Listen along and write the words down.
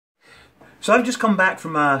So I've just come back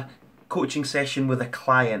from a coaching session with a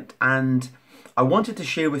client, and I wanted to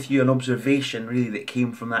share with you an observation really that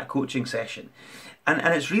came from that coaching session. And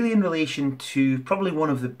it's really in relation to probably one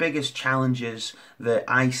of the biggest challenges that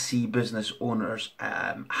I see business owners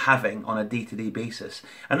having on a day-to-day basis.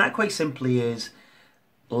 And that quite simply is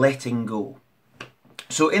letting go.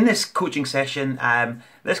 So in this coaching session,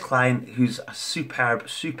 this client, who's a superb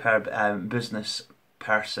business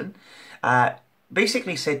person,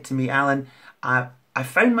 basically said to me, Alan, I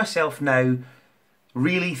found myself now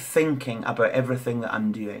really thinking about everything that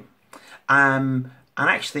I'm doing. And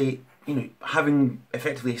actually, having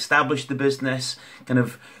effectively established the business,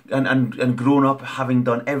 and grown up, having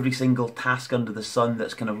done every single task under the sun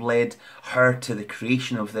that's kind of led her to the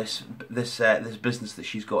creation of this business that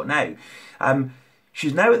she's got now.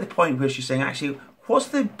 She's now at the point where she's saying, actually, what's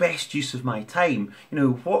the best use of my time?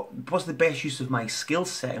 What's the best use of my skill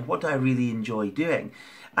set, and what do I really enjoy doing?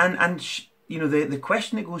 And she, the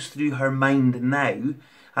question that goes through her mind now,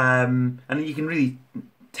 and you can really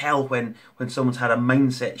tell when someone's had a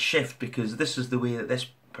mindset shift, because this is the way that this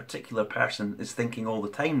particular person is thinking all the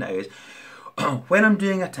time now, is when I'm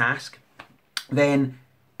doing a task, then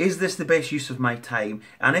is this the best use of my time?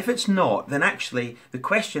 And if it's not, then actually the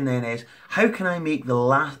question then is, how can I make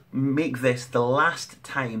this the last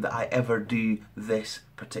time that I ever do this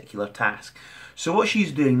particular task? So what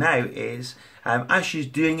she's doing now is, as she's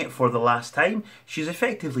doing it for the last time, she's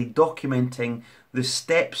effectively documenting the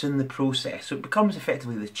steps in the process. So it becomes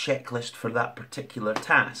effectively the checklist for that particular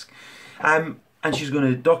task. And she's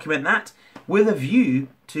going to document that with a view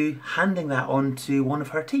to handing that on to one of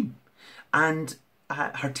her team. And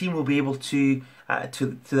her team will be able to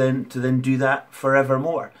then do that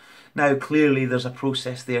forevermore. Now, clearly, there's a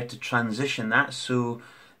process there to transition that, so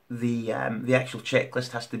the actual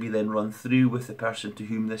checklist has to be then run through with the person to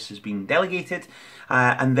whom this has been delegated,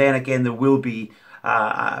 and then again there will be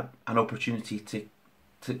an opportunity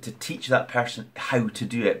to teach that person how to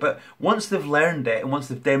do it. But once they've learned it, and once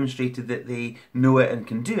they've demonstrated that they know it and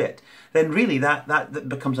can do it, then really that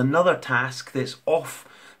becomes another task that's off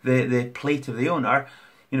the plate of the owner,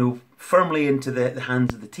 firmly into the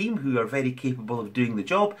hands of the team, who are very capable of doing the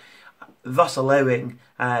job, thus allowing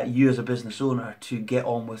you as a business owner to get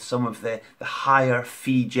on with some of the higher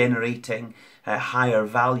fee generating, higher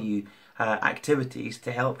value activities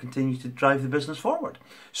to help continue to drive the business forward.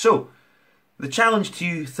 So the challenge to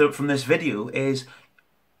you from this video is,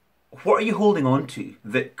 what are you holding on to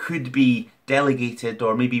that could be delegated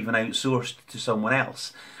or maybe even outsourced to someone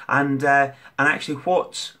else? And actually,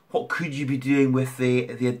 what could you be doing with the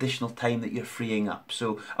additional time that you're freeing up?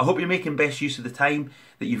 So I hope you're making best use of the time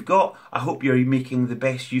that you've got. I hope you're making the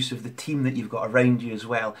best use of the team that you've got around you as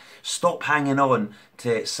well. Stop hanging on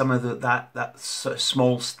to some of that sort of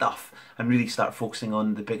small stuff and really start focusing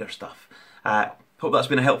on the bigger stuff. Hope that's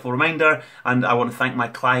been a helpful reminder, and I want to thank my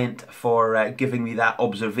client for giving me that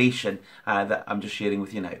observation that I'm just sharing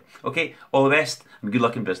with you now. Okay, all the best and good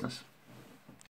luck in business.